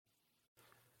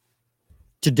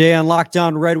Today on Locked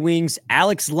On Red Wings,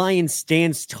 Alex Lyon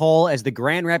stands tall as the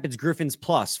Grand Rapids Griffins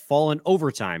Plus fall in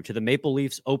overtime to the Maple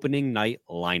Leafs opening night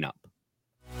lineup.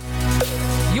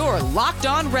 You're Locked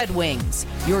On Red Wings,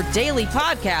 your daily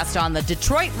podcast on the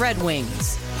Detroit Red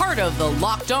Wings. Part of the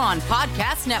Locked On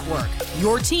Podcast Network,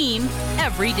 your team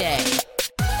every day.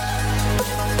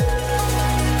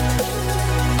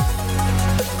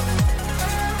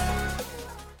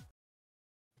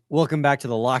 Welcome back to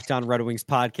the Locked On Red Wings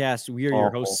podcast. We are your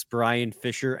hosts, Brian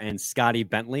Fisher and Scotty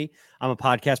Bentley. I'm a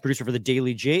podcast producer for the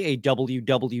Daily J, a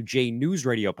WWJ News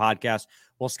Radio podcast,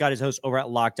 while Scott is host over at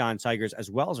Locked On Tigers,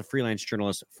 as well as a freelance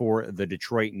journalist for the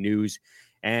Detroit News.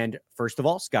 And first of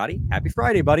all, Scotty, happy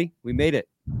Friday, buddy. We made it.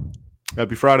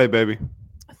 Happy Friday, baby.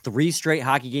 3 straight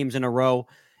hockey games in a row.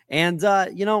 And,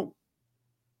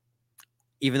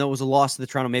 even though it was a loss to the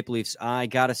Toronto Maple Leafs, I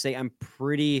got to say I'm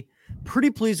pretty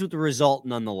pleased with the result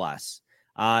nonetheless.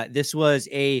 This was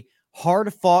a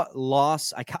hard-fought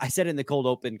loss. I said it in the cold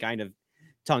open, kind of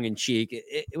tongue-in-cheek.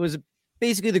 It was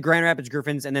basically the Grand Rapids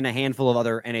Griffins and then a handful of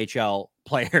other NHL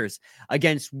players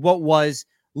against what was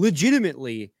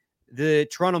legitimately the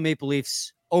Toronto Maple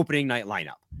Leafs opening night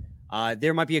lineup.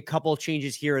 There might be a couple of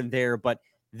changes here and there, but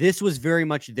this was very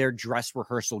much their dress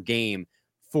rehearsal game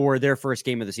for their first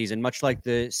game of the season, much like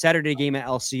the Saturday game at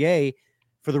LCA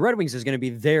for the Red Wings is going to be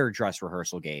their dress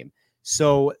rehearsal game.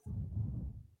 So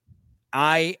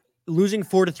losing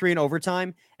 4-3 in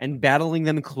overtime and battling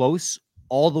them close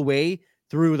all the way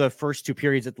through the first 2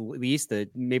 periods at the least, the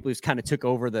Maple Leafs kind of took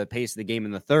over the pace of the game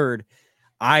in the third.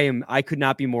 I could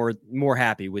not be more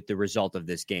happy with the result of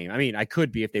this game. I mean, I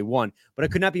could be if they won, but I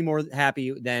could not be more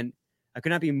happy with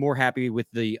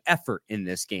the effort in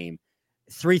this game.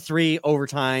 3-3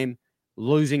 overtime,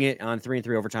 losing it on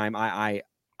 3-3 overtime.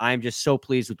 I'm just so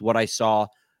pleased with what I saw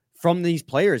from these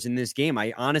players in this game.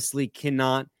 I honestly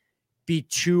cannot be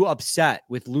too upset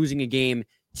with losing a game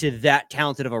to that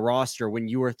talented of a roster when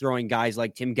you were throwing guys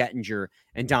like Tim Gettinger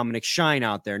and Dominic Shine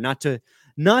out there. Not to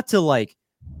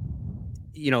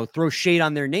throw shade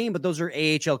on their name, but those are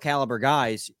AHL caliber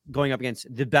guys going up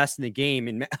against the best in the game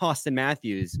in Austin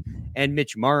Matthews and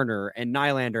Mitch Marner and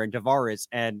Nylander and Tavares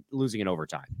and losing in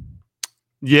overtime.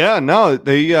 Yeah, no,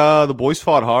 the boys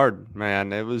fought hard,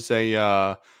 man. It was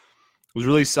a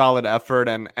really solid effort,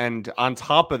 and on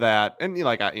top of that, and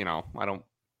I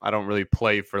don't really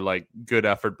play for like good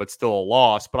effort, but still a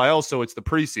loss. But it's the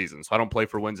preseason, so I don't play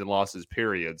for wins and losses,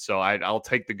 period. So I'll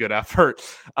take the good effort.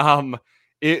 I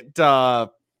think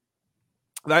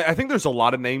there's a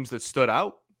lot of names that stood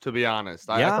out, to be honest.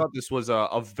 I thought this was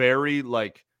a very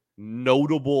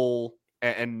notable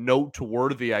and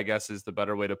noteworthy, I guess is the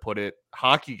better way to put it,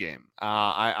 hockey game.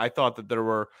 I thought that there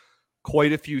were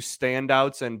quite a few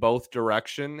standouts in both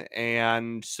direction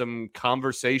and some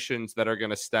conversations that are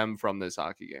going to stem from this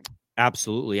hockey game.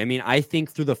 Absolutely. I mean, I think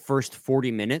through the first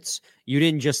 40 minutes, you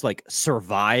didn't just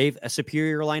survive a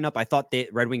superior lineup. I thought the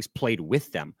Red Wings played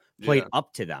with them, played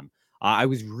up to them. I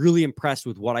was really impressed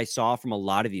with what I saw from a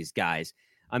lot of these guys.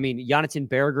 I mean, Jonathan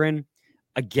Berggren,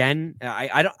 again,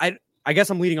 I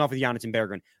guess I'm leading off with Jonathan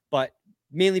Berggren, but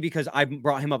mainly because I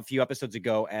brought him up a few episodes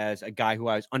ago as a guy who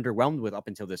I was underwhelmed with up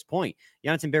until this point.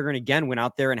 Jonathan Berggren, again, went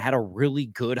out there and had a really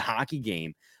good hockey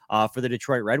game for the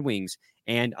Detroit Red Wings.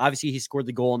 And obviously he scored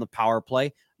the goal on the power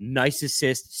play. Nice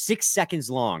assist. 6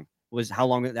 seconds long was how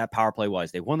long that power play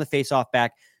was. They won the faceoff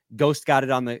back. Ghost got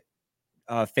it on the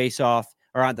faceoff,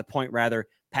 or on the point rather,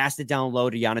 passed it down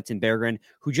low to Jonathan Berggren,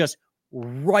 who just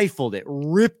rifled it,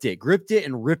 gripped it,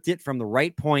 and ripped it from the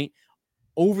right point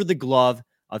over the glove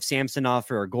of Samsonov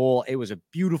for a goal. It was a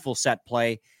beautiful set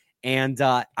play. And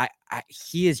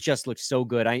he has just looked so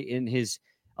good. In his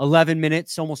 11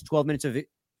 minutes, almost 12 minutes of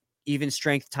even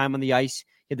strength time on the ice,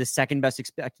 he had the second best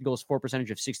expected goals for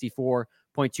percentage of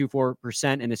 64.24%.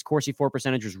 And his Corsi for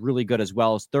percentage was really good as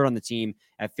well. It's third on the team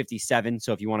at 57.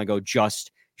 So if you want to go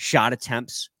just shot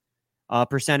attempts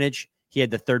percentage, he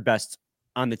had the third best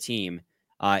on the team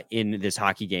in this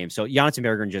hockey game. So Jonathan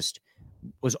Berggren just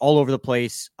was all over the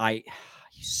place.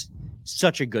 He's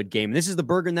such a good game. And this is the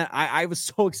Berggren that I was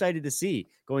so excited to see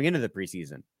going into the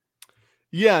preseason.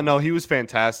 Yeah, no, he was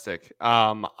fantastic.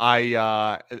 The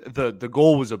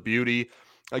goal was a beauty.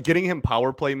 Getting him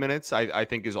power play minutes, I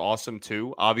think, is awesome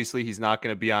too. Obviously, he's not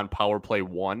going to be on power play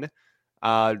 1,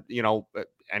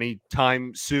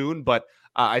 anytime soon. But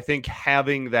I think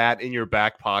having that in your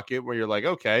back pocket, where you're like,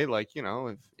 okay,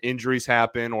 if injuries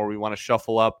happen or we want to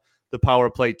shuffle up the power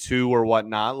play 2 or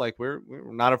whatnot, we're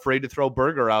not afraid to throw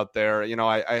Berger out there.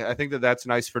 I think that's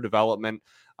nice for development.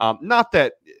 Not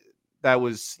that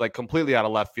was completely out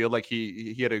of left field.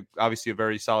 He had obviously a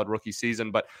very solid rookie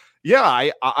season, but Yeah,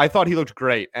 I thought he looked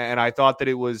great, and I thought that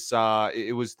it was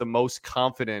the most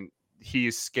confident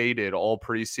he's skated all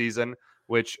preseason,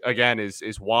 which again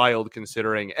is wild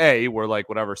considering A, we're like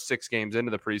whatever 6 games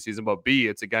into the preseason, but B,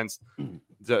 it's against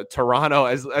the Toronto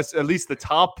as at least the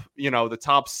top, the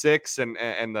top 6 and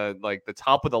the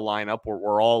top of the lineup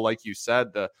were all, like you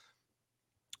said, the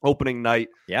opening night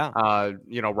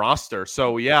roster.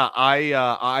 So yeah,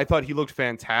 I thought he looked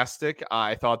fantastic.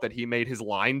 I thought that he made his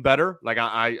line better. Like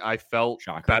I felt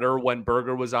better when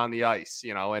Berger was on the ice,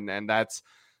 and that's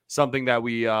something that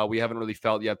we haven't really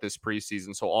felt yet this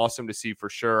preseason. So awesome to see for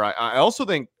sure. I also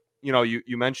think,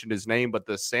 you mentioned his name, but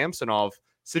the Samsonov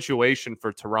situation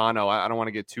for Toronto, I don't want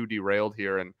to get too derailed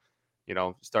here and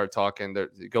start talking.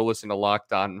 Go listen to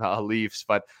Locked On Leafs,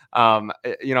 but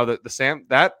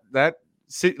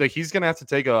like he's going to have to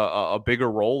take a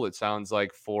bigger role, it sounds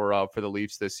like, for the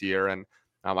Leafs this year. And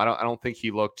I don't think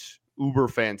he looked uber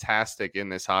fantastic in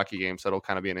this hockey game. So it'll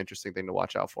kind of be an interesting thing to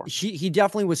watch out for. He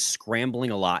definitely was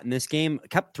scrambling a lot in this game,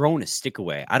 kept throwing his stick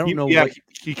away. I don't know.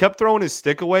 He kept throwing his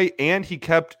stick away, and he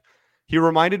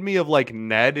reminded me of like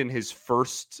Ned in his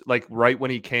first, like right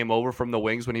when he came over from the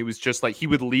Wings, when he was just like, he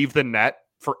would leave the net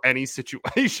for any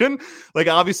situation. Like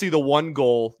obviously the one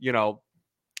goal,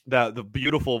 the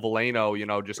beautiful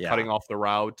Veleno, just cutting off the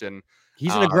route, and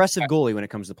he's an aggressive goalie when it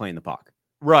comes to playing the puck.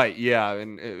 Right, yeah,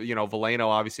 and Veleno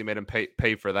obviously made him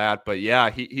pay for that, but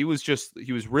yeah, he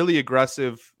was really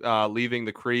aggressive leaving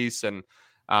the crease, and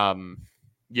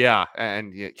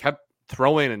he kept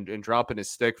throwing and dropping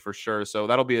his stick for sure. So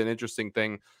that'll be an interesting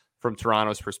thing from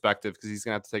Toronto's perspective, because he's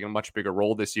gonna have to take a much bigger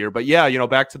role this year. But yeah,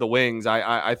 back to the Wings,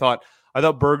 I thought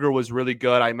Berger was really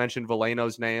good. I mentioned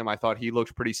Veleno's name. I thought he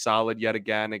looked pretty solid yet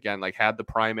again, like had the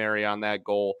primary on that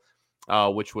goal,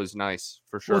 which was nice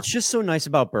for sure. Well, it's just so nice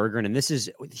about Berger, and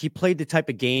he played the type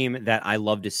of game that I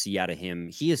love to see out of him.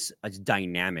 He is a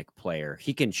dynamic player.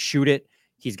 He can shoot it.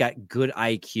 He's got good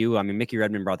IQ. I mean, Mickey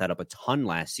Redmond brought that up a ton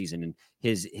last season, and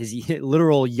his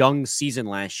literal young season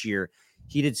last year,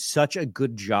 he did such a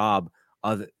good job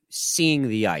of seeing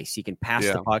the ice. He can pass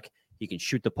the puck. He can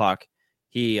shoot the puck.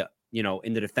 He,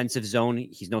 in the defensive zone,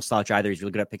 he's no slouch either. He's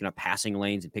really good at picking up passing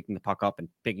lanes and picking the puck up and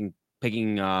picking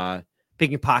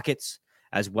pockets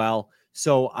as well.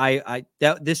 So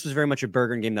this was very much a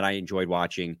Berger game that I enjoyed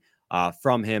watching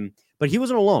from him. But he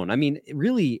wasn't alone. I mean,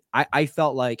 really, I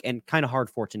felt like, and kind of hard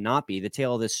for it to not be, the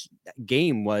tail of this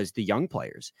game was the young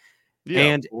players. Yeah,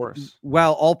 and of course.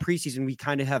 While all preseason we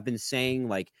kind of have been saying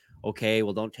like, okay,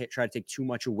 well, don't try to take too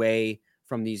much away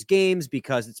from these games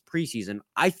because it's preseason.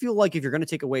 I feel like if you're going to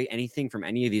take away anything from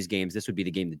any of these games, this would be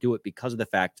the game to do it, because of the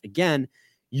fact, again,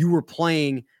 you were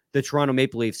playing the Toronto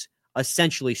Maple Leafs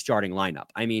essentially starting lineup.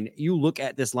 I mean, you look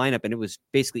at this lineup and it was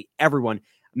basically everyone: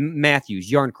 Matthews,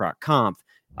 Yarncroc, Kampf,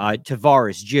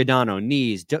 Tavares, Giordano,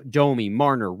 Nees, Domi,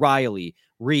 Marner, Riley,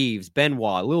 Reeves,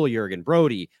 Benoit, Liljurgen,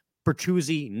 Brody,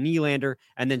 Bertuzzi, Nylander,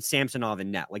 and then Samsonov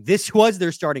and net. Like, this was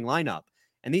their starting lineup.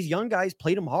 And these young guys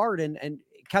played them hard and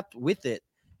kept with it.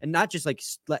 And not just like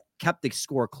kept the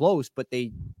score close, but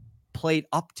they played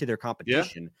up to their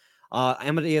competition. Yeah.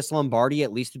 Amadeus Lombardi,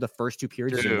 at least through the first 2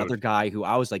 periods, is another guy who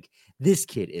I was like, this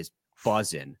kid is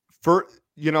buzzing. For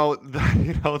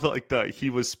the he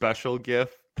was special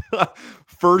gif.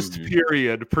 First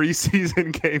period,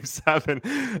 preseason game 7.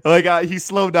 Like he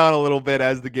slowed down a little bit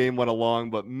as the game went along,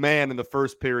 but man, in the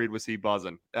first period was he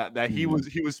buzzing. He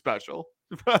was special.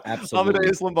 Absolutely.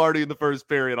 Amadeus Lombardi in the first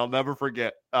period. I'll never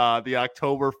forget the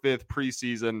October 5th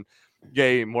preseason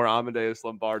game where Amadeus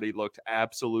Lombardi looked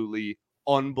absolutely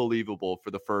unbelievable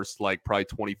for the first probably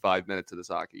 25 minutes of this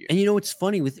hockey game. And it's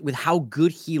funny with how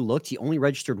good he looked. He only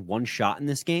registered 1 shot in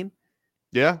this game.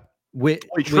 Yeah.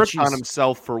 He tripped on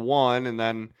himself for one, and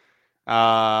then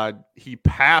he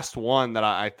passed one that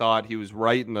I thought he was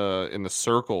right in the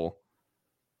circle,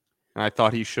 and I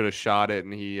thought he should have shot it,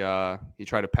 and he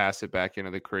tried to pass it back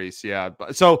into the crease. Yeah,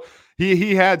 so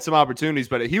he had some opportunities,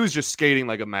 but he was just skating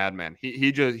like a madman.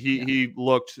 He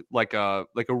looked like a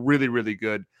really, really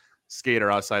good skater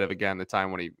outside of, again, the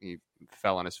time when he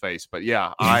fell on his face. But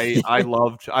yeah, I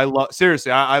loved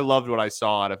what I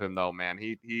saw out of him, though, man.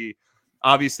 He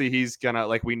obviously he's gonna,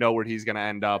 we know where he's gonna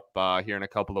end up here in a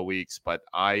couple of weeks, but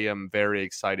I am very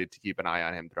excited to keep an eye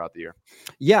on him throughout the year.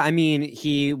 Yeah, I mean,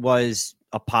 he was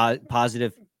a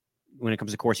positive when it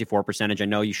comes to Corsi for percentage. I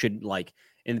know you should,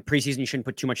 in the preseason, you shouldn't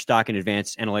put too much stock in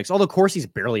advanced analytics, although Corsi's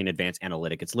barely an advanced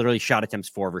analytic. It's literally shot attempts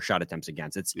for versus shot attempts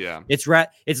against. It's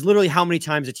literally how many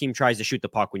times a team tries to shoot the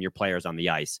puck when your player's on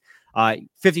the ice.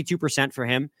 52% for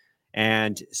him.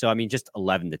 And so, I mean, just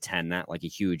 11 to 10, not like a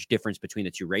huge difference between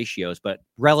the two ratios, but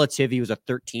relative, he was a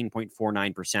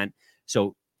 13.49%.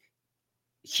 So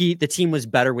the team was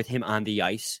better with him on the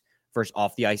ice versus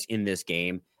off the ice in this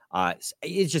game.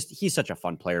 He's such a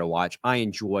fun player to watch. I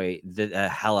enjoy the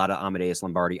hell out of Amadeus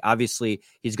Lombardi. Obviously,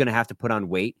 he's going to have to put on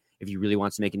weight if he really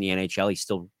wants to make in the NHL. He's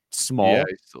still small. Yeah,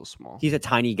 he's still small. He's a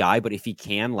tiny guy, but if he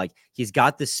can, he's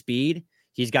got the speed.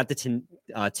 He's got the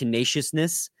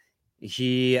tenaciousness.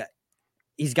 He's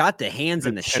got the hands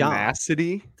and the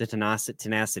tenacity. Shot. The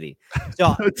tenacity.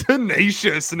 So the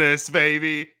tenaciousness,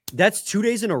 baby. That's 2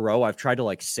 days in a row I've tried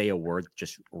to say a word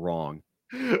just wrong.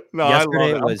 No,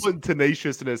 yesterday I love it. I'm putting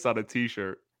tenaciousness on a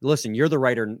t-shirt. Listen, you're the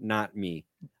writer, not me.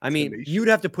 I mean, you'd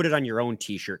have to put it on your own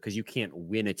t-shirt because you can't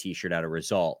win a t-shirt at a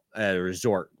resort.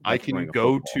 I can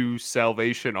go to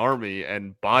Salvation Army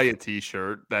and buy a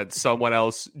t-shirt that someone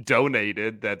else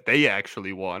donated that they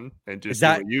actually won and just do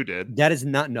what you did. That is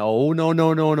not no.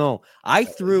 I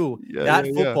threw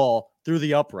football through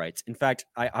the uprights. In fact,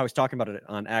 I was talking about it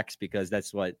on X because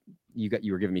that's what you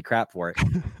were giving me crap for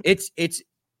it.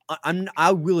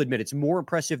 I will admit it's more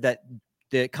impressive that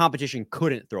the competition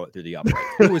couldn't throw it through the upright.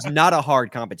 It was not a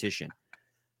hard competition.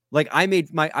 I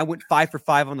went 5 for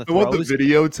 5 on the throws. I want the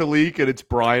video to leak, and it's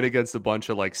Brian against a bunch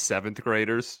of 7th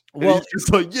graders. And he's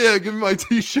just yeah, give me my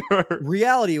t-shirt.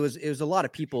 Reality it was a lot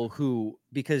of people who,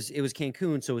 because it was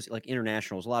Cancun, so it was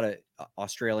international. It was a lot of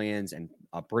Australians and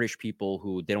British people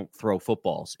who they don't throw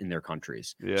footballs in their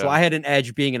countries. Yeah. So I had an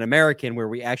edge being an American where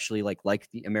we actually like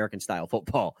the American style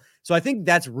football. So I think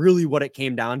that's really what it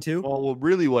came down to. Well,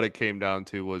 really what it came down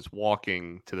to was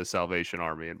walking to the Salvation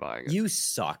Army and buying it. You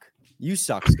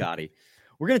suck, Scotty.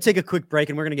 We're going to take a quick break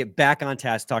and we're going to get back on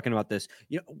task talking about this.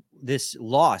 This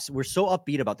loss. We're so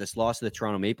upbeat about this loss to the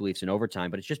Toronto Maple Leafs in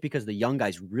overtime, but it's just because the young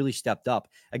guys really stepped up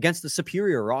against the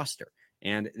superior roster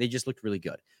and they just looked really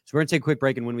good. So we're going to take a quick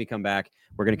break. And when we come back,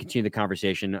 we're going to continue the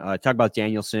conversation. Talk about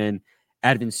Danielson,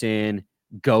 Edvinsson,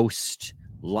 Ghost,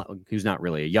 who's not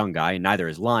really a young guy, and neither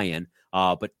is Lion.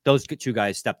 But those two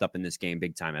guys stepped up in this game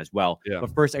big time as well. Yeah.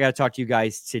 But first, I got to talk to you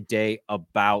guys today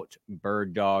about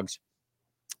Bird Dogs.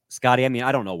 Scotty, I mean,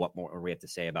 I don't know what more we have to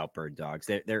say about Bird Dogs.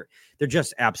 They're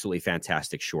just absolutely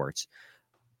fantastic shorts.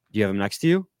 Do you have them next to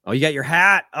you? Oh, you got your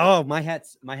hat. Oh, my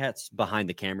hat's behind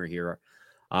the camera here.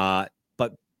 But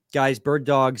guys, Bird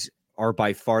Dogs are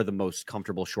by far the most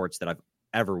comfortable shorts that I've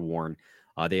ever worn.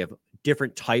 They have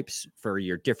different types for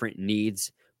your different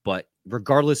needs, but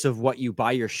regardless of what you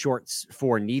buy your shorts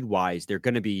for need-wise, they're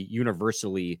going to be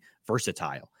universally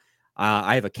versatile.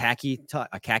 I have a khaki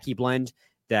blend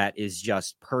that is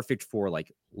just perfect for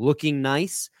looking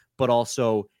nice, but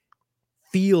also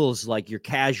feels like your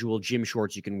casual gym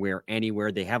shorts you can wear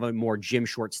anywhere. They have a more gym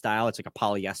short style. It's like a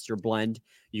polyester blend.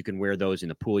 You can wear those in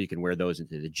the pool. You can wear those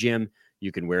into the gym.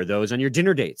 You can wear those on your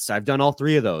dinner dates. I've done all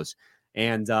 3 of those.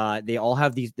 And they all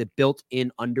have the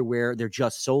built-in underwear. They're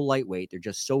just so lightweight. They're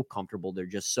just so comfortable. They're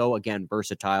just so, again,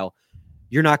 versatile.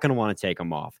 You're not going to want to take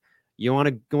them off. You want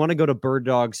to go to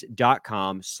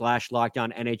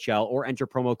birddogs.com/LockedOnNHL or enter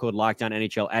promo code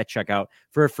LockedOnNHL at checkout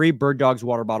for a free Bird Dogs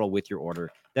water bottle with your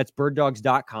order. That's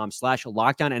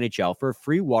birddogs.com/LockedOnNHL for a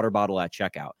free water bottle at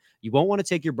checkout. You won't want to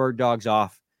take your Bird Dogs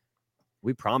off.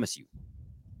 We promise you.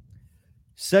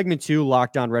 Segment 2,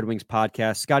 Locked On Red Wings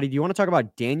podcast. Scotty, do you want to talk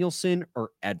about Danielson or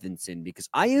Edvinsson? Because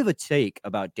I have a take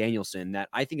about Danielson that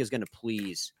I think is going to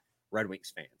please Red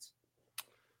Wings fans.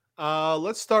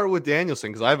 Let's start with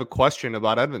Danielson because I have a question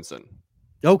about Edvinsson.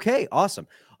 Okay, awesome.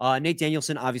 Nate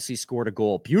Danielson obviously scored a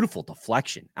goal. Beautiful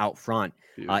deflection out front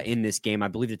in this game. I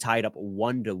believe to tie it up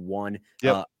 1-1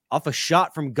 off a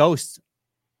shot from Ghost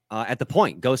at the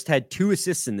point. Ghost had 2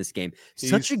 assists in this game.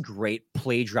 Such a great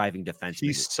play-driving defenseman.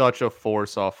 He's such a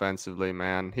force offensively,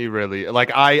 man. He really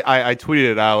I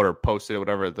tweeted it out or posted it,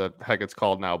 whatever the heck it's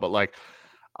called now, but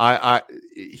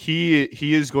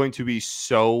he is going to be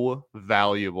so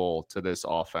valuable to this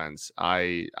offense.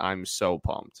 I'm so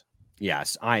pumped.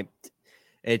 Yes,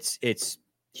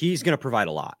 he's going to provide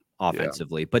a lot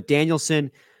offensively. But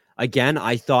Danielson, again,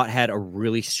 I thought had a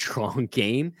really strong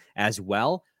game as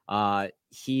well.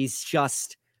 He's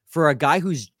just, for a guy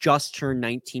who's just turned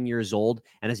 19 years old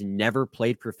and has never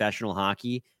played professional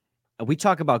hockey, we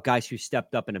talk about guys who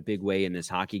stepped up in a big way in this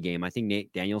hockey game. I think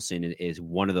Nate Danielson is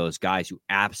one of those guys who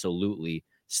absolutely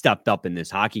stepped up in this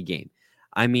hockey game.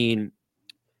 I mean,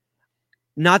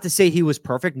 not to say he was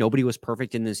perfect. Nobody was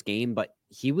perfect in this game, but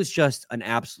he was just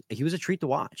he was a treat to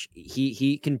watch.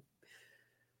 He can.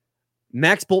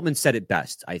 Max Bultman said it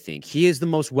best, I think. He is the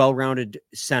most well-rounded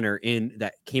center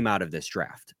that came out of this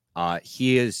draft.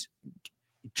 He is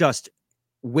just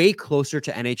way closer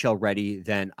to NHL ready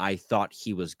than I thought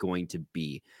he was going to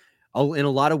be. In a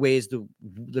lot of ways,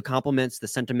 the compliments, the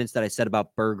sentiments that I said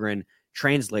about Berggren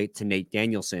translate to Nate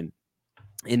Danielson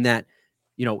in that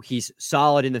he's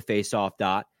solid in the faceoff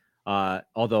dot.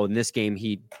 Although in this game,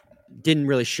 he didn't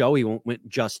really show. He went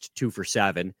just 2 for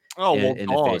 7. Oh, well, in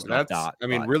the faceoff dot. I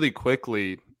mean, really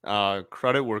quickly,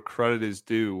 credit where credit is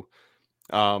due.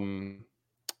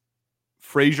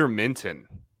 Fraser Minton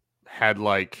had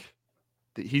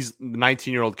he's the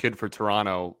 19-year-old kid for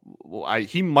Toronto.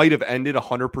 He might have ended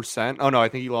 100%. Oh no, I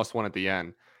think he lost one at the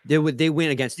end. They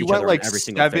win against each other every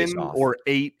single face-off. 7 or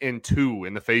 8 and 2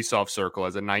 in the face-off circle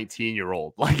as a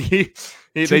 19-year-old. They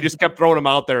just kept throwing him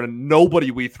out there, and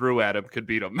nobody we threw at him could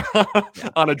beat him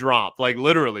on a drop. Like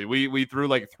literally, we threw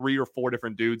 3 or 4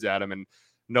 different dudes at him, and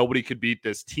nobody could beat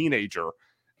this teenager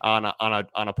on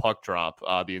a puck drop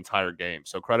the entire game.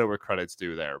 So credit where credit's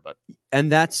due there.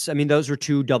 And those were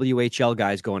 2 WHL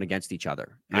guys going against each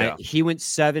other. Yeah. He went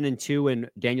 7 and 2,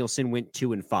 and Danielson went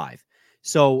 2 and 5.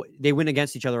 So they win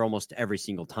against each other almost every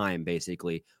single time,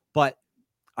 basically. But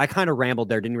I kind of rambled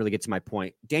there, didn't really get to my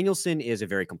point. Danielson is a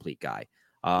very complete guy.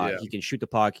 He can shoot the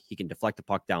puck. He can deflect the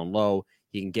puck down low.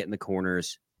 He can get in the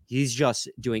corners. He's just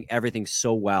doing everything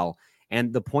so well.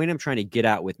 And the point I'm trying to get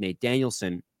at with Nate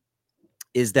Danielson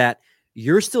is that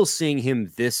you're still seeing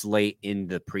him this late in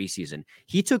the preseason.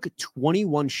 He took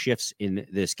 21 shifts in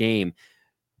this game.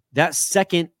 That's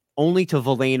second only to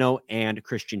Veleno and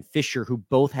Christian Fischer, who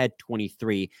both had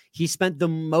 23. He spent the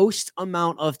most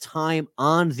amount of time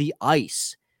on the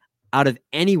ice out of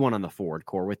anyone on the forward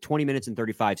core with 20 minutes and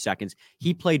 35 seconds.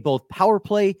 He played both power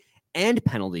play and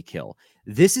penalty kill.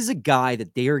 This is a guy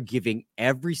that they are giving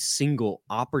every single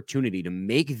opportunity to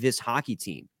make this hockey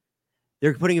team.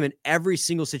 They're putting him in every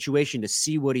single situation to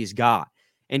see what he's got.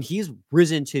 And he's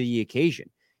risen to the occasion.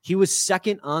 He was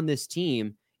second on this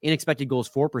team in expected goals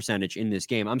for percentage in this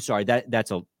game. I'm sorry,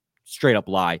 that's a straight up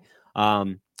lie.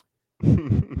 That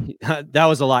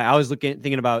was a lie. I was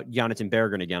thinking about Jonathan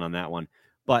Berggren again on that one.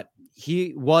 But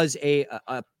he was a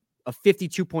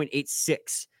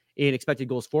 52.86 in expected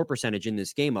goals for percentage in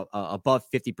this game, above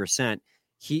 50%.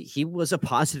 He was a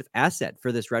positive asset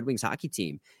for this Red Wings hockey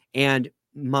team. And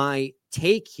my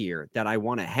take here that I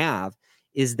want to have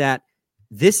is that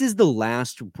this is the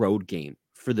last road game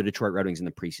for the Detroit Red Wings in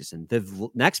the preseason. The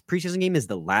next preseason game is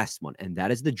the last one, and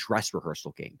that is the dress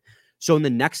rehearsal game. So in the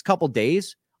next couple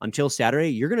days until Saturday,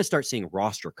 you're going to start seeing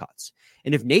roster cuts.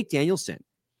 And if Nate Danielson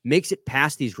makes it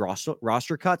past these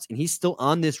roster cuts and he's still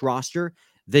on this roster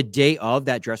the day of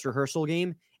that dress rehearsal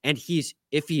game, and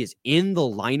if he is in the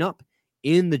lineup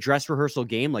in the dress rehearsal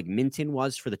game like Minton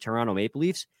was for the Toronto Maple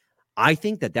Leafs, I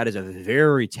think that is a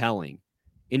very telling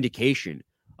indication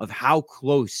of how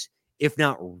close, if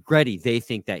not ready, they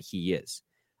think that he is.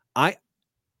 I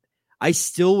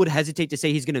still would hesitate to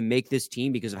say he's going to make this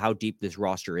team because of how deep this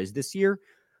roster is this year,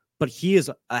 but he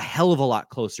is a hell of a lot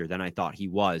closer than I thought he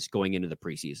was going into the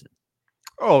preseason.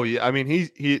 Oh yeah, I mean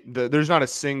there's not a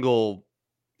single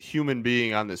human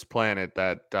being on this planet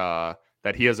that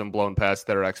he hasn't blown past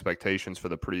their expectations for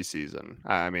the preseason.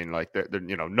 I mean, I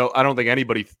don't think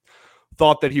anybody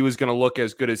thought that he was going to look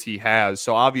as good as he has.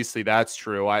 So obviously that's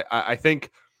true. I think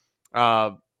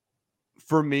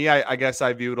for me, I guess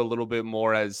I view it a little bit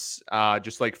more as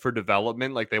just for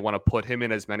development. Like they want to put him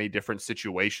in as many different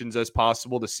situations as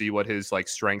possible to see what his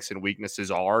strengths and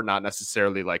weaknesses are. Not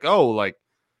necessarily we're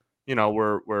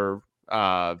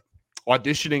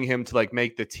auditioning him to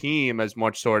make the team as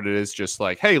much sort it is just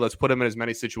hey, let's put him in as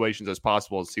many situations as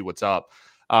possible and see what's up.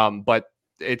 But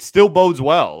it still bodes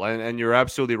well. And you're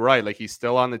absolutely right. He's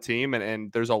still on the team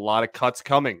and there's a lot of cuts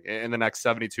coming in the next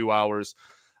 72 hours.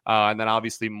 And then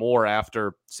obviously more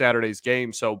after Saturday's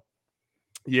game. So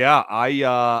yeah,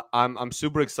 I'm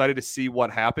super excited to see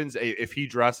what happens. If he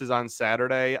dresses on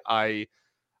Saturday, I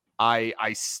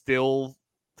still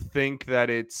think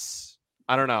that it's,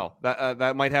 I don't know,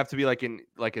 that might have to be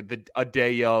a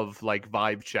day of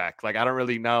vibe check. I don't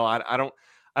really know. I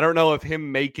don't know if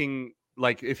him making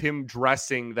if him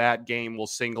dressing that game will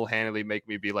single-handedly make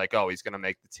me be oh, he's going to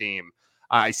make the team.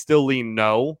 I still lean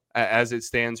no as it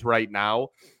stands right now.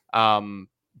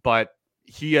 But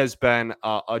he has been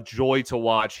a joy to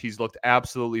watch. He's looked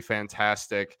absolutely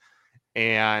fantastic.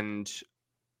 And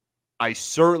I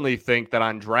certainly think that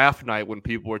on draft night, when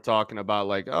people were talking about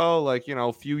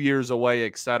a few years away,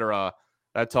 etc.,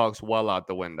 that talks well out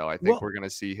the window. I think we're going to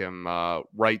see him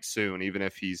right soon, even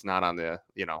if he's not on the,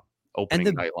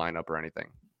 opening night lineup or anything.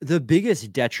 The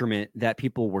biggest detriment that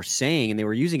people were saying, and they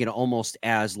were using it almost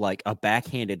as a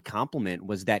backhanded compliment,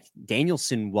 was that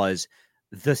Danielson was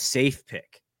the safe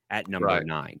pick at number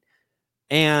 9.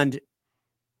 And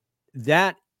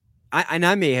that,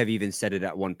 I may have even said it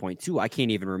at one point too. I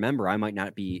can't even remember. I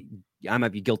might be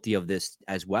guilty of this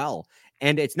as well.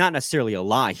 And it's not necessarily a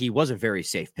lie. He was a very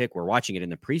safe pick. We're watching it in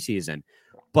the preseason.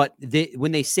 But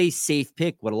when they say safe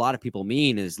pick, what a lot of people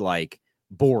mean is like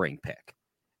boring pick.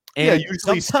 And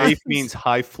usually safe means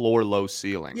high floor, low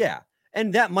ceiling. Yeah.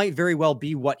 And that might very well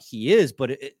be what he is.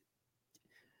 But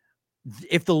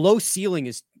if the low ceiling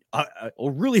is a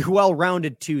really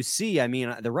well-rounded 2C, I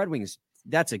mean, the Red Wings,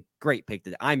 that's a great pick.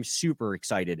 That I'm super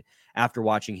excited after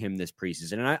watching him this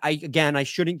preseason. And I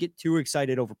shouldn't get too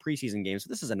excited over preseason games.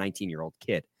 This is a 19-year-old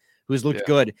kid who's looked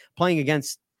good playing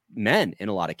against men in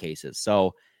a lot of cases.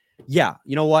 So, yeah,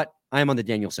 you know what? I am on the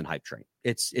Danielson hype train.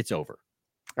 It's over.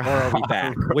 Or are we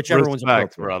back? Whichever one's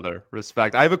appropriate. Brother.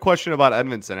 Respect. I have a question about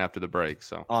Edvinsson after the break.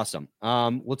 So awesome.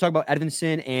 We'll talk about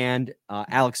Edvinsson and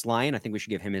Alex Lyon. I think we should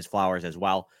give him his flowers as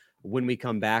well when we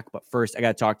come back. But first, I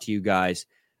got to talk to you guys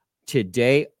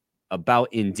today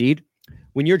about Indeed.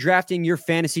 When you're drafting your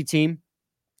fantasy team,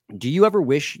 do you ever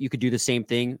wish you could do the same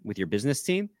thing with your business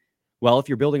team? Well, if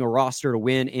you're building a roster to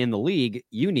win in the league,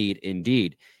 you need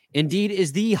Indeed. Indeed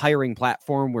is the hiring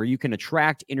platform where you can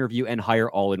attract, interview, and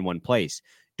hire all in one place.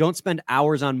 Don't spend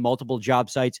hours on multiple job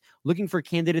sites looking for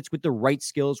candidates with the right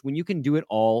skills when you can do it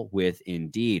all with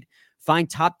Indeed. Find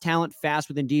top talent fast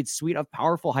with Indeed's suite of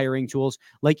powerful hiring tools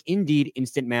like Indeed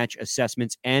Instant Match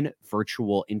assessments and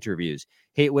virtual interviews.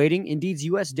 Hate waiting? Indeed's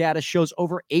U.S. data shows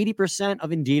over 80%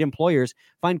 of Indeed employers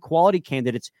find quality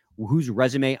candidates whose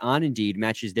resume on Indeed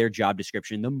matches their job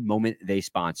description the moment they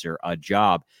sponsor a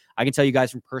job. I can tell you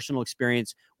guys from personal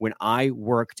experience, when I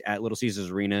worked at Little Caesars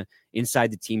Arena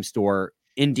inside the team store,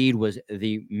 Indeed was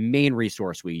the main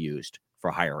resource we used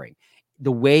for hiring.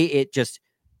 The way it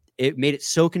made it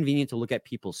so convenient to look at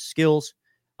people's skills,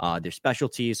 their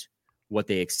specialties, what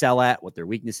they excel at, what their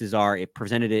weaknesses are. It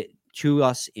presented it to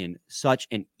us in such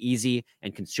an easy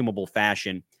and consumable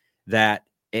fashion that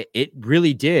it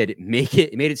really did made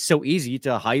it so easy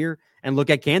to hire and look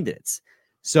at candidates.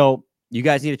 So you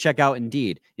guys need to check out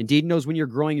Indeed. Indeed knows when you're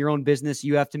growing your own business,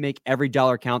 you have to make every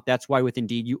dollar count. That's why with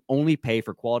Indeed, you only pay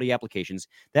for quality applications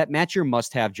that match your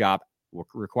must-have job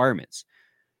requirements.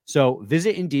 So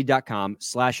visit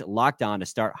Indeed.com/lockedon to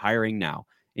start hiring now.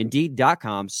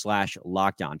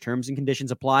 Indeed.com/lockedon. Terms and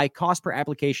conditions apply. Cost per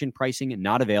application. Pricing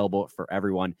not available for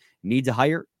everyone. Need to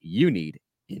hire? You need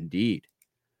Indeed.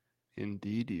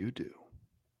 Indeed you do.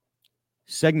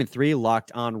 Segment 3,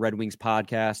 Locked On Red Wings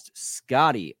podcast.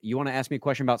 Scotty, you want to ask me a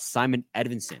question about Simon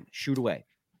Edvinsson? Shoot away.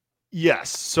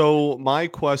 Yes. So my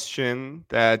question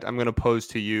that I'm going to pose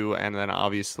to you, and then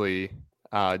obviously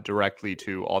directly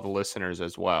to all the listeners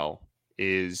as well,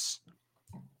 is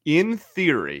in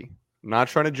theory, I'm not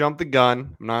trying to jump the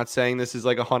gun. I'm not saying this is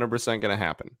like 100% going to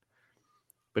happen,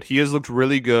 but he has looked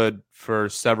really good for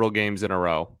several games in a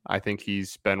row. I think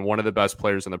he's been one of the best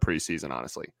players in the preseason,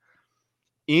 honestly.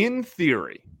 In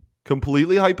theory,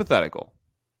 completely hypothetical,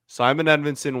 Simon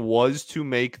Edvinsson was to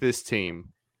make this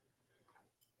team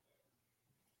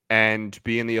and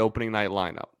be in the opening night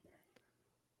lineup.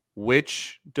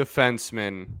 Which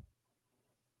defenseman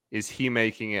is he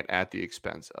making it at the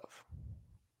expense of?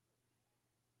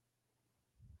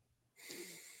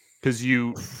 Because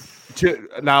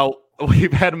now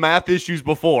we've had math issues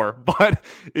before, but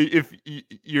if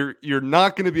you're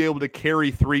not going to be able to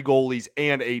carry 3 goalies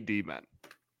and 8 D-men.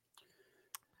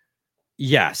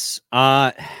 Yes.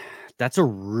 That's a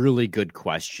really good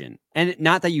question. And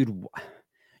not that you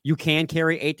can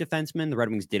carry 8 defensemen. The Red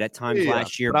Wings did at times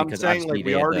last year. But because I'm saying, like,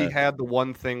 we already had the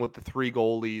one thing with the 3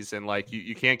 goalies, and like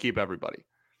you can't keep everybody.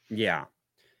 Yeah.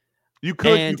 You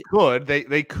could.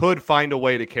 They could find a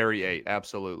way to carry 8,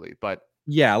 absolutely. But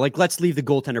yeah, like let's leave the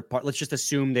goaltender part. Let's just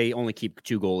assume they only keep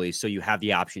 2 goalies, so you have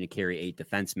the option to carry 8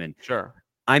 defensemen. Sure.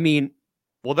 I mean,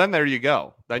 well, then there you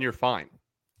go. Then you're fine.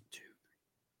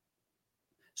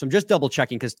 So I'm just double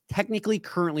checking because technically,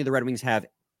 currently, the Red Wings have,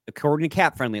 according to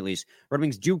Cap Friendly at least, Red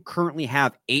Wings do currently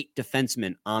have 8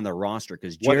 defensemen on the roster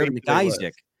because Jared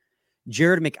McIsaac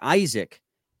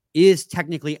is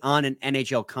technically on an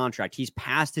NHL contract. He's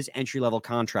past his entry-level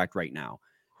contract right now.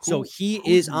 So he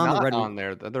is on the Red Wings. On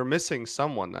there. They're missing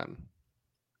someone then.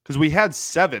 Because we had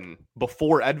 7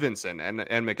 before Edvinsson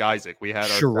and McIsaac. We had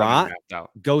Sherratt,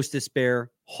 Ghost Despair,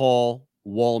 Hall,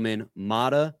 Wallman,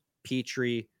 Mata,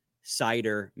 Petrie,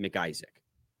 Sider, McIsaac.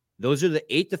 Those are the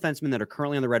 8 defensemen that are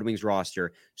currently on the Red Wings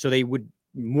roster. So they would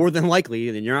more than likely,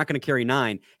 then you're not going to carry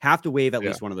 9, have to waive at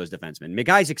least one of those defensemen.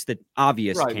 McIsaac's the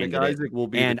obvious candidate. McIsaac will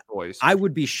be the choice. I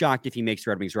would be shocked if he makes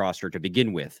the Red Wings roster to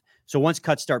begin with. So once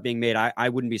cuts start being made, I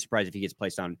wouldn't be surprised if he gets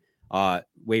placed on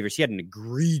waivers. He had an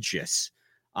egregious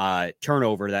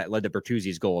turnover that led to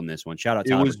Bertuzzi's goal in this one. Shout out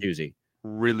to Bertuzzi.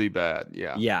 Really bad.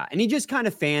 Yeah. Yeah. And he just kind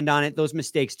of fanned on it. Those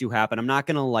mistakes do happen. I'm not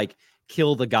going to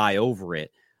kill the guy over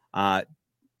it.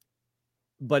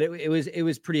 but it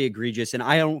was pretty egregious, and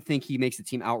I don't think he makes the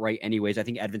team outright anyways. I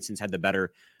think Edvinsson's had the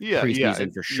better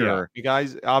preseason for sure.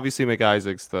 Obviously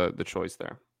McIsaac's the choice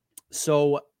there.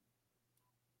 So,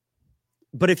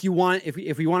 but if we want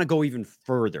to go even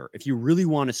further, if you really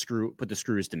want to put the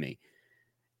screws to me,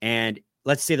 and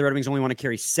let's say the Red Wings only want to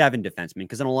carry 7 defensemen,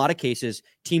 because in a lot of cases,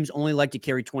 teams only like to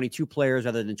carry 22 players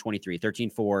rather than 23,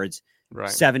 13 forwards,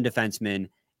 7 defensemen.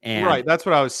 And right, that's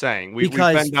what I was saying. We've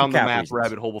been down the map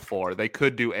rabbit hole before. They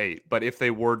could do 8, but if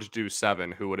they were to do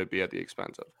 7, who would it be at the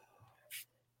expense of?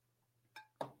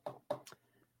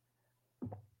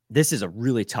 This is a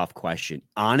really tough question.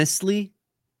 Honestly,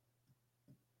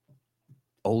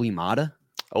 Olli Maatta.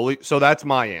 So that's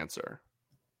my answer.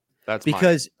 That's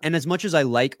because, and as much as I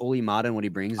like Olli Maatta and what he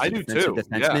brings as a defensive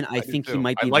defenseman, I think he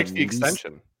might be. I like the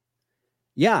extension.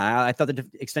 Yeah, I thought the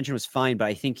extension was fine, but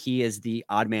I think he is the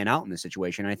odd man out in this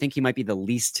situation. I think he might be the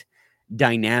least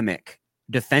dynamic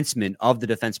defenseman of the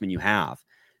defensemen you have.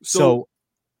 So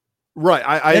right,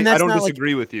 I don't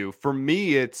disagree with you. For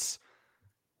me, it's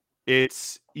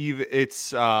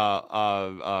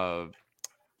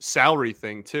salary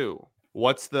thing too.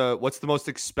 What's the most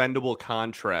expendable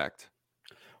contract?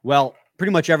 Well,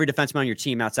 pretty much every defenseman on your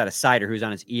team outside of Seider, who's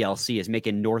on his ELC, is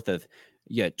making north of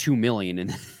 $2 million,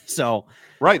 and so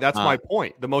right. That's my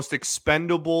point. The most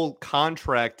expendable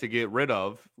contract to get rid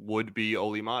of would be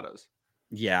Olli Maatta's.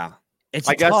 Yeah,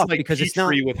 I guess like because it's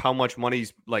not with how much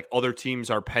money's like other teams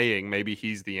are paying. Maybe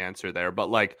he's the answer there, but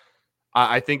like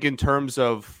I think in terms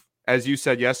of, as you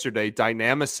said yesterday,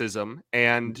 dynamicism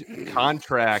and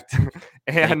contract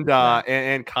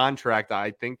and contract,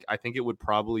 I think it would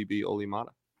probably be Olli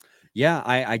Maatta. Yeah,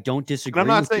 I don't disagree. And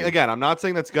I'm not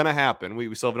saying that's going to happen.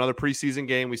 We still have another preseason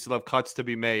game. We still have cuts to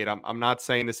be made. I'm not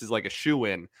saying this is like a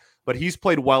shoe-in, but he's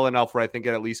played well enough where I think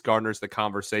it at least garners the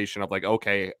conversation of like,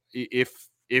 okay,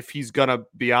 if he's going to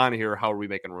be on here, how are we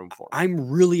making room for him? I'm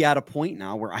really at a point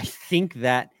now where I think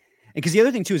that, because the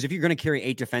other thing too is if you're going to carry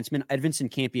 8 defensemen,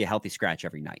 Edvinsson can't be a healthy scratch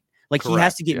every night. Like Correct, he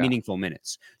has to get meaningful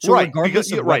minutes. So right,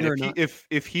 regardless of whether or not,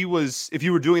 if you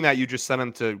were doing that, you just send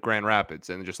him to Grand Rapids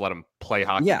and just let him play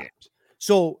hockey games.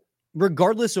 So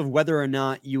regardless of whether or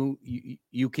not you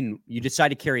decide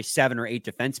to carry 7 or 8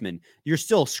 defensemen, you're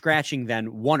still scratching then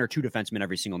 1 or 2 defensemen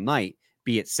every single night,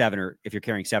 be it 7 or if you're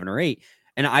carrying 7 or 8.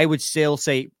 And I would still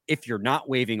say if you're not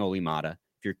waiving Olli Maatta,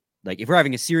 if we're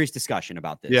having a serious discussion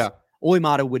about this, Olli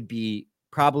Maatta would be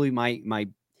probably my.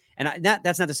 And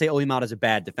that's not to say Olli Maatta is a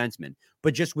bad defenseman,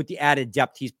 but just with the added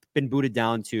depth, he's been booted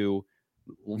down to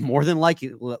more than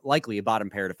likely a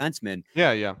bottom pair defenseman.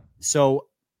 Yeah. So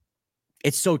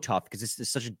it's so tough because it's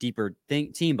such a deeper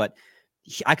team, but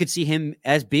I could see him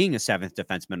as being a 7th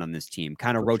defenseman on this team,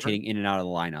 kind of rotating in and out of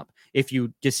the lineup. If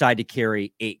you decide to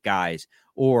carry 8 guys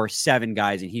or 7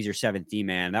 guys and he's your 7th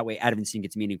D-man, that way Edvinsson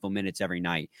gets meaningful minutes every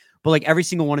night. But like every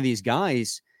single one of these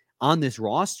guys on this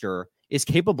roster is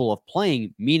capable of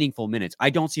playing meaningful minutes. I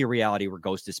don't see a reality where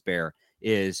Ghost Despair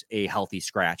is a healthy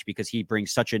scratch because he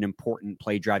brings such an important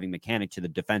play driving mechanic to the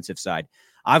defensive side.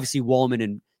 Obviously, Wallman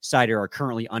and Seider are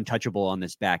currently untouchable on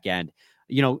this back end.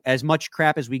 You know, as much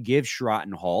crap as we give Sherratt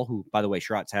and Hall, who, by the way,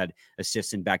 Sherratt's had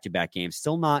assists in back-to-back games,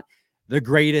 still not the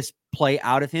greatest play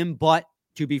out of him, but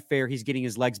to be fair, he's getting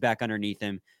his legs back underneath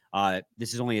him.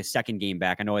 This is only his 2nd game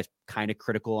back. I know I was kind of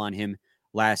critical on him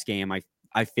last game.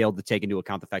 I failed to take into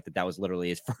account the fact that was literally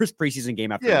his first preseason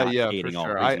game after not skating all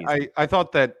preseason. I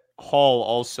thought that Hall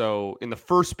also in the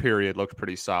first period looked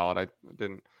pretty solid. I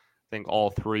didn't think all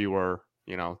 3 were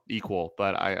equal,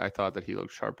 but I thought that he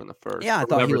looked sharp in the first. Yeah, I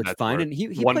thought he looked fine, and he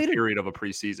one played period of a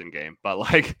preseason game. But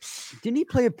like, didn't he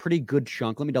play a pretty good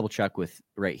chunk? Let me double check with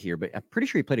right here, but I'm pretty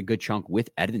sure he played a good chunk with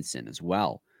Edvinsson as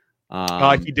well.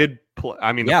 He did play.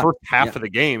 I mean, the first half of the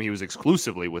game, he was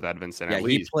exclusively with Edvinsson. Yeah,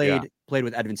 he played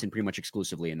with Edvinsson pretty much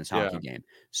exclusively in this hockey game.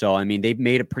 So I mean, they've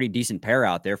made a pretty decent pair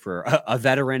out there for a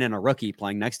veteran and a rookie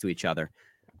playing next to each other.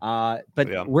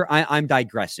 I'm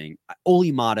digressing.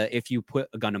 Olli Maatta, if you put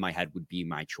a gun to my head, would be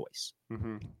my choice.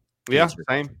 Mm-hmm. Yeah,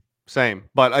 same.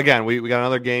 But again, we got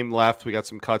another game left. We got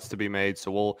some cuts to be made,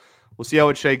 so we'll see how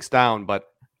it shakes down. But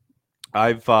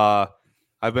I've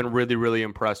been really, really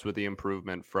impressed with the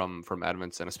improvement from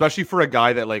Edvinsson, especially for a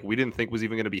guy that like we didn't think was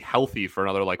even going to be healthy for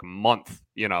another like month.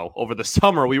 Over the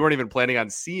summer, we weren't even planning on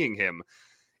seeing him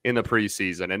in the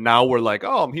preseason, and now we're like,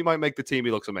 oh, he might make the team.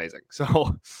 He looks amazing.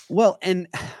 So well, and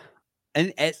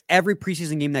as every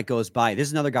preseason game that goes by, this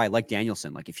is another guy like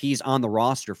Danielson. Like if he's on the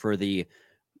roster for the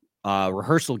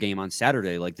rehearsal game on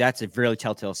Saturday, like that's a really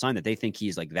telltale sign that they think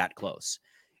he's like that close.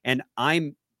 And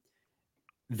I'm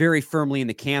very firmly in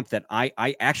the camp that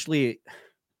I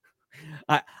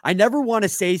I never want to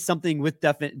say something with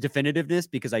definitiveness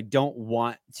because I don't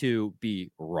want to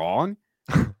be wrong.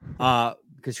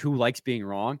 Because who likes being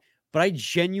wrong? But I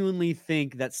genuinely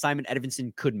think that Simon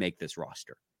Edvinsson could make this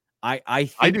roster. I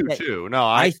do too. No,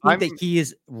 I think that he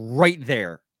is right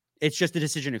there. It's just a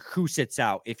decision of who sits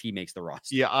out if he makes the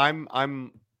roster. Yeah,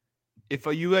 I'm. If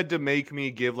you had to make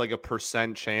me give like a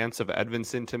 % chance of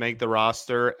Edvinsson to make the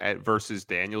roster versus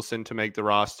Danielson to make the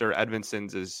roster,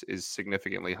 Edvinsson's is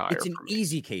significantly higher. It's an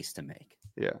easy case to make.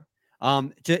 Yeah.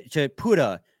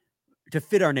 To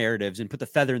fit our narratives and put the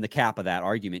feather in the cap of that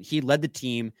argument, he led the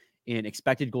team in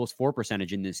expected goals for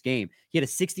percentage in this game. He had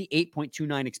a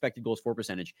 68.29 expected goals for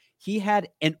percentage. He had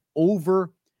an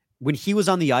over when he was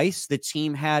on the ice. The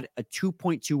team had a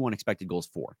 2.21 expected goals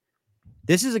for.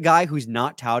 This is a guy who's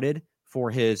not touted for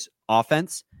his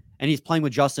offense, and he's playing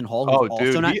with Justin Hall, who's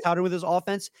also not touted with his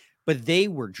offense, but they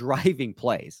were driving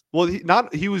plays. Well,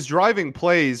 he was driving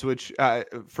plays, which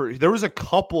there was a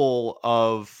couple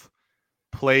of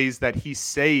plays that he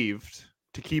saved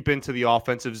to keep into the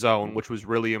offensive zone, which was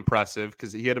really impressive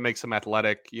because he had to make some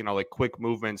athletic, like quick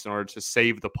movements in order to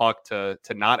save the puck to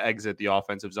not exit the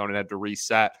offensive zone and had to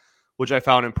reset, which I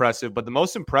found impressive. But the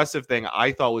most impressive thing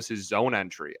I thought was his zone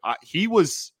entry. He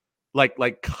was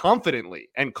like confidently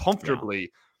and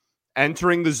comfortably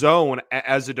entering the zone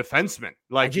as a defenseman,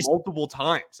 multiple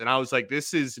times. And I was like,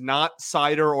 this is not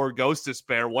Cider or Ghost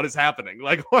Despair. What is happening?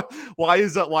 Like, why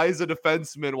is a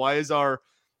defenseman? Why is our,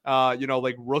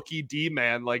 rookie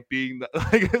D-man, being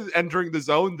entering the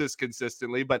zone this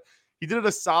consistently? But he did it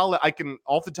a solid,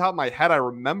 off the top of my head, I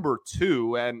remember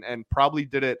two and probably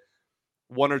did it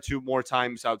one or two more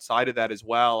times outside of that as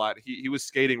well. He was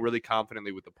skating really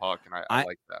confidently with the puck. And I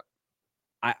like that.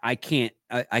 I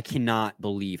cannot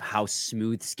believe how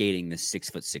smooth skating this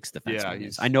 6'6" defenseman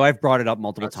is. I know I've brought it up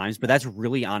multiple times, but that's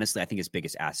really honestly, I think his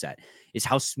biggest asset is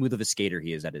how smooth of a skater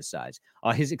he is at his size.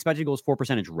 His expected goals for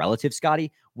percentage relative,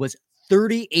 Scotty, was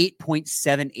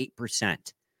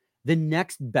 38.78%. The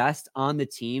next best on the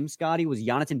team, Scotty, was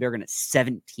Jonathan Berggren at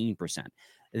 17%.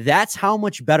 That's how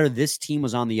much better this team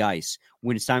was on the ice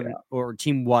when Simon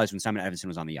Edvinsson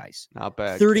was on the ice. Not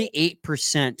bad.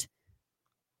 38%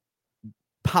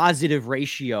 positive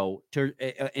ratio to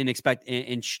in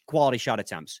quality shot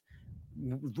attempts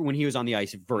when he was on the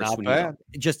ice versus when he was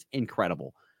just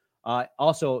incredible.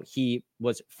 Also, he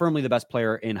was firmly the best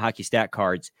player in hockey stat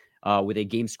cards with a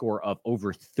game score of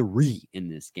over 3 in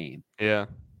this game. Yeah.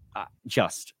 I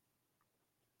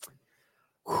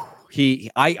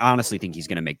honestly think he's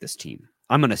going to make this team.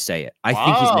 I'm going to say it. I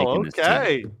think he's making this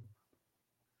team.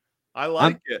 I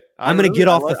like it. I'm going to get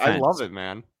off the fence. I love it,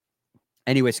 man.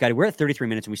 Anyway, Scotty, we're at 33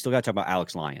 minutes, and we still got to talk about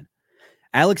Alex Lyon.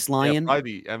 Alex Lyon,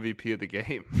 probably the MVP of the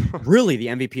game. Really the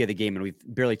MVP of the game, and we've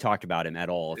barely talked about him at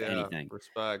all, if anything.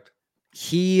 Respect.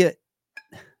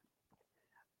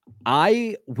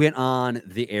 I went on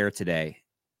the air today.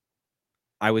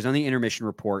 I was on the intermission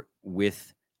report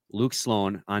with Luke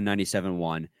Sloan on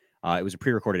 97.1. It was a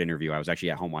pre-recorded interview. I was actually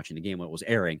at home watching the game when it was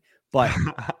airing. But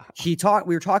we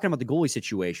were talking about the goalie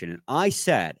situation, and I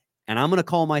said, and I'm going to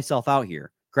call myself out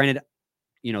here. Granted,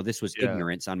 this was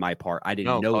ignorance on my part. I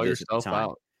didn't know this at the time.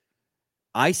 Out.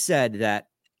 I said that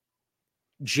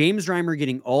James Reimer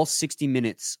getting all 60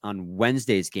 minutes on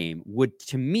Wednesday's game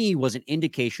to me, was an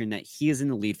indication that he is in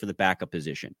the lead for the backup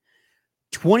position.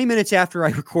 20 minutes after I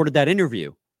recorded that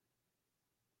interview,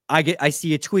 I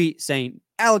see a tweet saying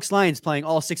Alex Lyon's playing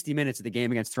all 60 minutes of the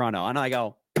game against Toronto. And I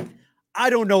go, I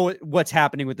don't know what's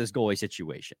happening with this goalie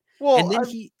situation. Well, and then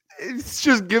it's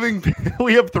just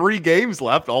we have 3 games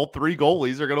left. All 3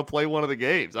 goalies are going to play one of the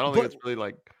games. I don't think it's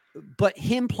really but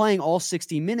him playing all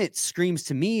 60 minutes screams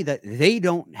to me that they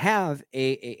don't have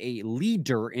a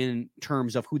leader in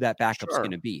terms of who that backup's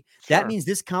going to be. That means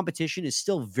this competition is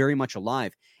still very much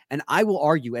alive. And I will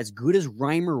argue, as good as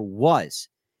Reimer was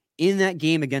in that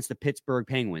game against the Pittsburgh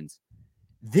Penguins,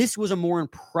 this was a more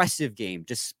impressive game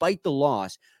despite the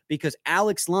loss, because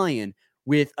Alex Lyon,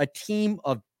 with a team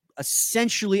of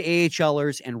essentially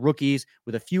AHLers and rookies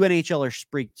with a few NHLers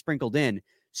sprinkled in,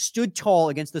 stood tall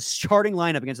against the starting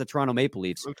lineup against the Toronto Maple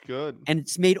Leafs. Looked good. And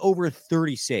it's made over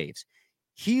 30 saves.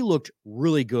 He looked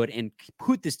really good and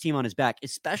put this team on his back,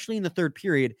 especially in the third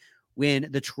period when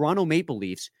the Toronto Maple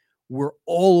Leafs were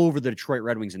all over the Detroit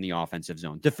Red Wings in the offensive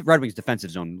zone. Red Wings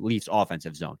defensive zone, Leafs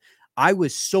offensive zone. I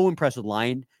was so impressed with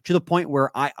Lyon to the point where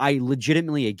I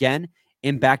legitimately, again,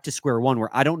 am back to square one, where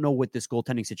I don't know what this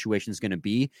goaltending situation is going to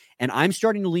be. And I'm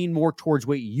starting to lean more towards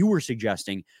what you were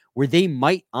suggesting, where they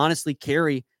might honestly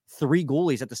carry 3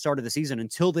 goalies at the start of the season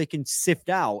until they can sift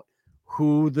out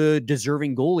who the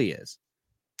deserving goalie is.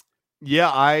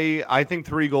 Yeah, I think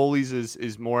 3 goalies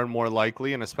is more and more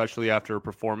likely, and especially after a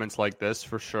performance like this,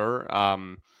 for sure. I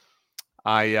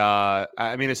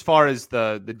mean, as far as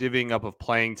the divvying up of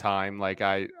playing time, like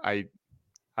I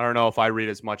don't know if I read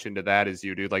as much into that as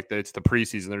you do. Like it's the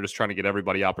preseason; they're just trying to get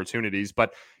everybody opportunities.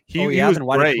 But he was then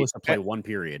why great. did Costa play one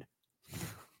period?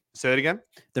 Say it again.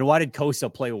 Then why did Costa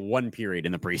play one period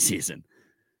in the preseason?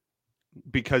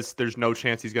 Because there's no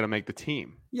chance he's going to make the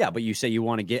team. Yeah, but you say you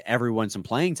want to get everyone some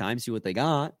playing time, see what they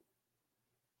got.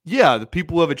 Yeah, the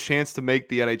people who have a chance to make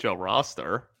the NHL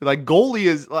roster. Like goalie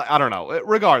is, I don't know.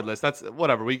 Regardless, that's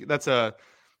whatever. That's a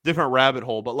different rabbit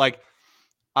hole. But like,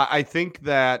 I think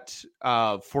that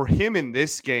for him in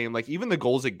this game, like even the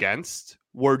goals against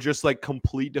were just like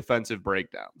complete defensive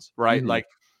breakdowns, right? Mm-hmm. Like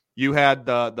you had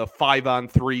the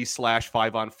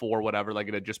 5-on-3/5-on-4, whatever. Like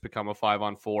it had just become a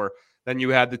 5-on-4. Then you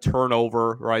had the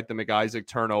turnover, right? The McIsaac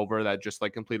turnover that just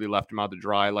like completely left him out to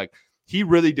dry. Like he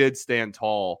really did stand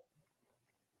tall.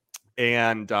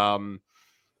 And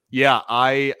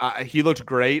he looked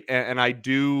great. And I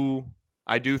do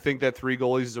think that 3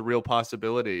 goalies is a real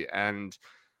possibility. And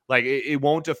like it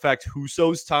won't affect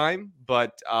Husso's time,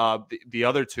 but the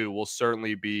other 2 will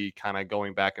certainly be kind of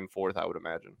going back and forth, I would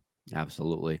imagine.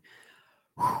 Absolutely.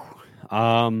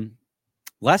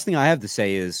 Last thing I have to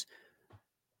say is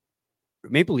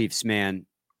Maple Leafs, man,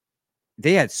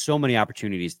 they had so many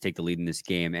opportunities to take the lead in this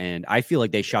game, and I feel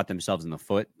like they shot themselves in the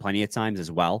foot plenty of times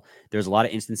as well. There's a lot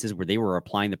of instances where they were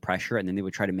applying the pressure, and then they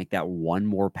would try to make that one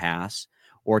more pass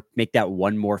or make that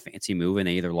one more fancy move, and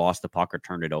they either lost the puck or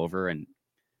turned it over. And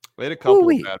they had a couple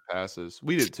of bad passes.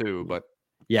 We did too, but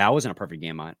yeah, it wasn't a perfect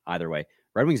game either way.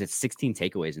 Red Wings had 16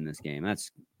 takeaways in this game.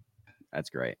 That's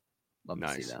great. Love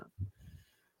to see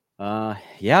that.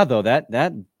 Yeah, though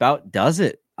that about does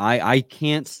it. I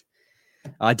can't.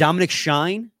 Dominic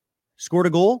Shine scored a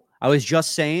goal. I was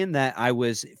just saying that I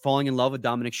was falling in love with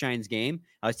Dominic Shine's game.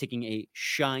 I was taking a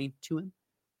shine to him,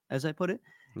 as I put it.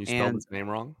 You spelled his name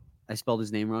wrong? I spelled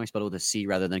his name wrong. I spelled it with a C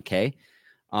rather than a K.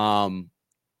 And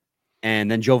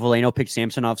then Joe Veleno picked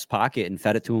Samsonov's pocket and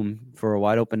fed it to him for a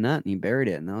wide open net, and he buried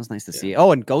it. And that was nice to see.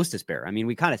 Oh, and Ghost is Bear. I mean,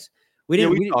 we talked. We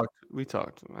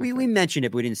talked. We mentioned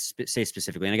it, but we didn't say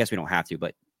specifically, and I guess we don't have to.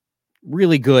 But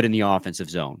really good in the offensive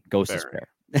zone. Ghost is Bear.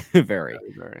 Very.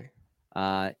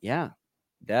 Yeah,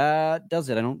 that does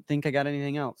it. I don't think I got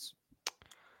anything else.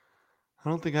 I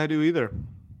don't think I do either.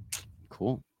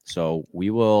 Cool. So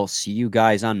we will see you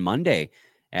guys on Monday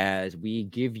as we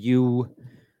give you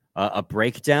a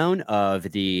breakdown of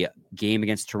the game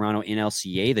against Toronto in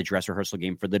LCA, the dress rehearsal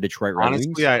game for the Detroit Red Wings.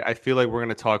 Honestly, I feel like we're going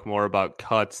to talk more about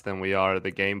cuts than we are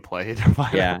the game played.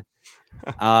 Yeah.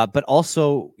 But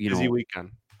also, busy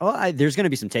weekend. Oh, there's going to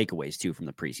be some takeaways, too, from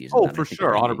the preseason. Oh, for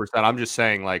sure, 100%. I'm just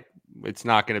saying, like, it's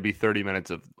not going to be 30 minutes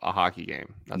of a hockey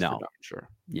game. That's for sure.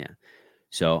 Yeah.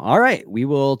 So, all right. We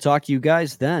will talk to you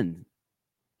guys then.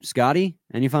 Scotty,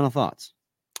 any final thoughts?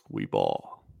 We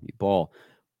ball.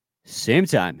 Same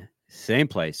time, same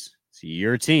place. It's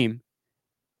your team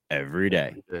every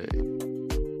day. Every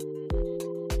day.